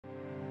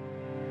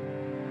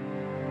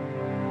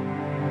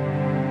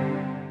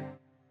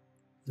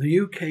The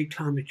UK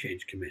Climate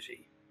Change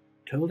Committee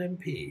told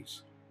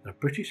MPs that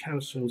British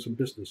households and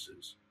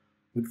businesses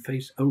would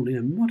face only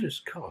a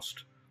modest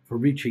cost for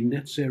reaching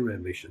net zero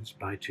emissions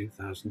by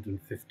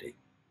 2050.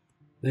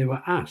 They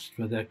were asked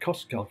for their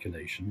cost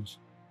calculations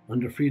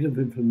under Freedom of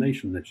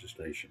Information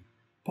legislation,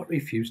 but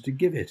refused to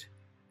give it,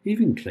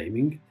 even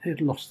claiming they had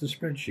lost the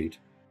spreadsheet.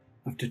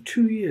 After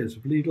 2 years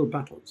of legal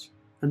battles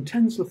and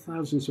tens of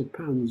thousands of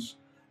pounds,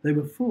 they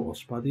were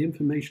forced by the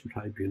Information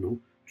Tribunal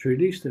to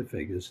release their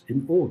figures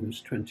in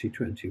August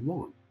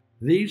 2021.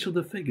 These are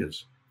the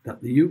figures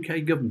that the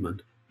UK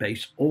government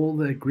base all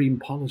their green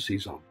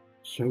policies on.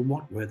 So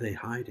what were they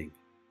hiding?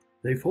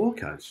 They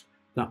forecast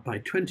that by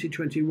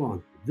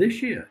 2021,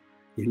 this year,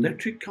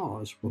 electric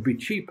cars will be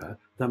cheaper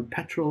than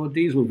petrol or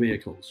diesel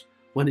vehicles,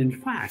 when in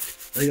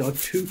fact they are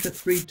 2 to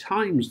 3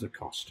 times the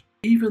cost.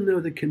 Even though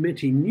the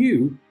committee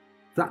knew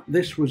that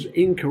this was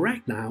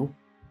incorrect now,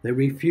 they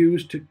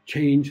refused to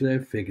change their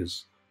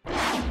figures.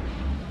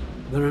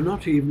 There are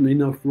not even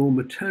enough raw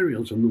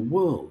materials in the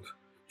world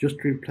just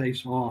to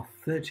replace our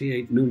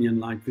 38 million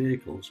light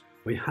vehicles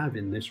we have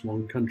in this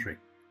one country.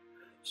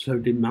 So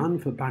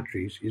demand for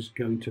batteries is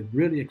going to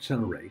really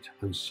accelerate,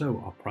 and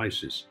so are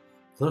prices,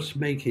 thus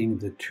making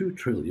the £2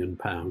 trillion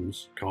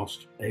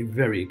cost a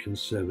very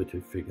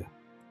conservative figure.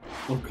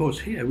 Of course,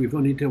 here we've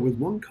only dealt with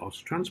one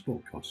cost,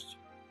 transport costs.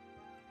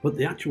 But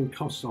the actual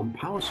costs on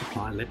power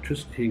supply,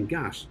 electricity and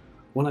gas,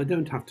 well, I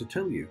don't have to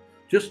tell you.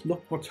 Just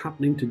look what's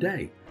happening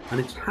today, and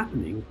it's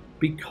happening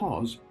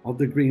because of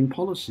the green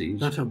policies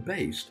that are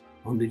based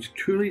on these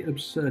truly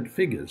absurd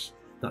figures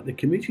that the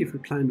Committee for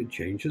Climate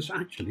Change has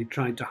actually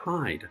tried to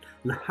hide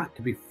and had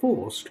to be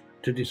forced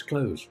to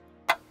disclose.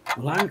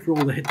 Allowing for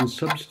all the hidden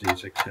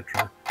subsidies,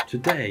 etc.,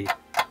 today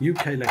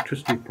UK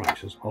electricity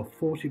prices are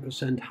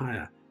 40%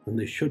 higher than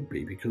they should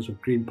be because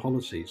of green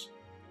policies.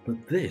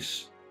 But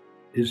this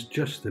is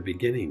just the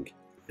beginning.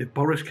 If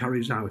Boris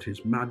carries out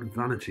his mad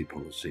vanity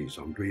policies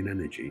on green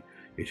energy,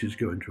 it is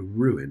going to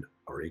ruin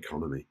our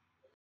economy.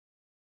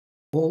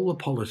 All the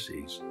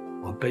policies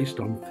are based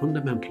on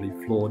fundamentally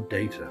flawed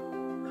data,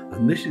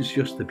 and this is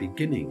just the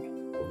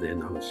beginning of the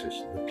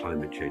analysis of the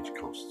climate change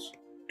costs.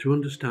 To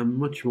understand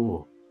much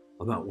more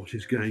about what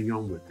is going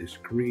on with this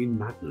green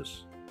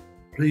madness,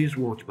 please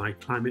watch my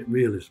climate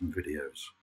realism videos.